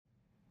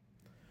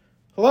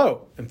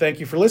Hello, and thank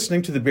you for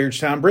listening to the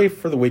Beardstown Brief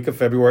for the week of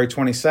February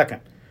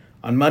 22nd.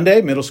 On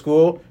Monday, middle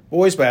school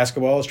boys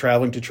basketball is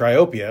traveling to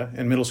Triopia,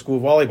 and middle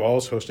school volleyball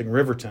is hosting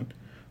Riverton.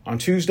 On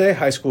Tuesday,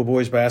 high school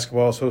boys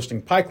basketball is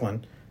hosting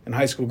Pikeland, and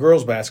high school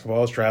girls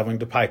basketball is traveling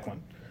to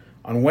Pikeland.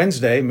 On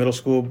Wednesday, middle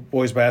school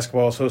boys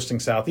basketball is hosting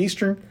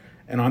Southeastern,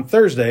 and on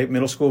Thursday,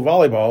 middle school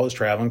volleyball is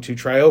traveling to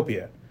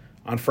Triopia.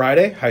 On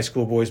Friday, high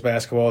school boys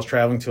basketball is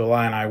traveling to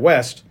Illini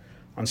West.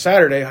 On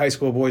Saturday, high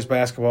school boys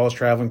basketball is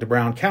traveling to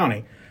Brown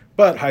County,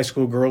 but high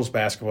school girls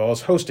basketball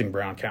is hosting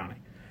Brown County.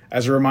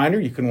 As a reminder,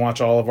 you can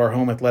watch all of our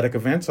home athletic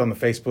events on the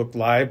Facebook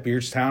Live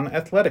Beardstown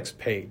Athletics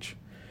page.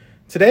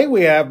 Today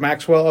we have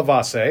Maxwell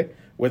Avase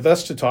with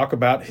us to talk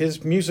about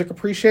his music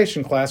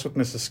appreciation class with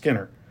Mrs.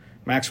 Skinner.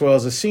 Maxwell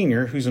is a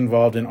senior who's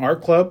involved in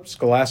Art Club,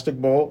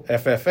 Scholastic Bowl,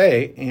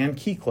 FFA, and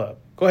Key Club.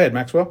 Go ahead,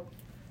 Maxwell.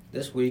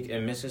 This week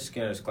in Mrs.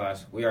 Skinner's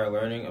class, we are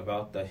learning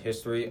about the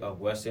history of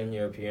Western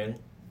European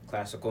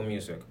classical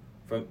music.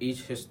 From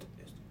each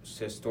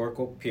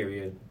historical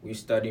period, we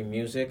study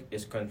music,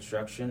 its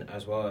construction,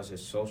 as well as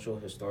its social,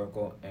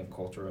 historical, and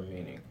cultural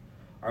meaning.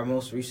 Our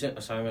most recent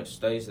assignment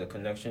studies the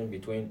connection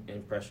between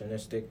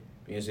impressionistic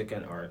music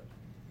and art.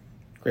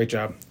 Great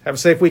job. Have a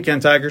safe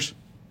weekend, Tigers.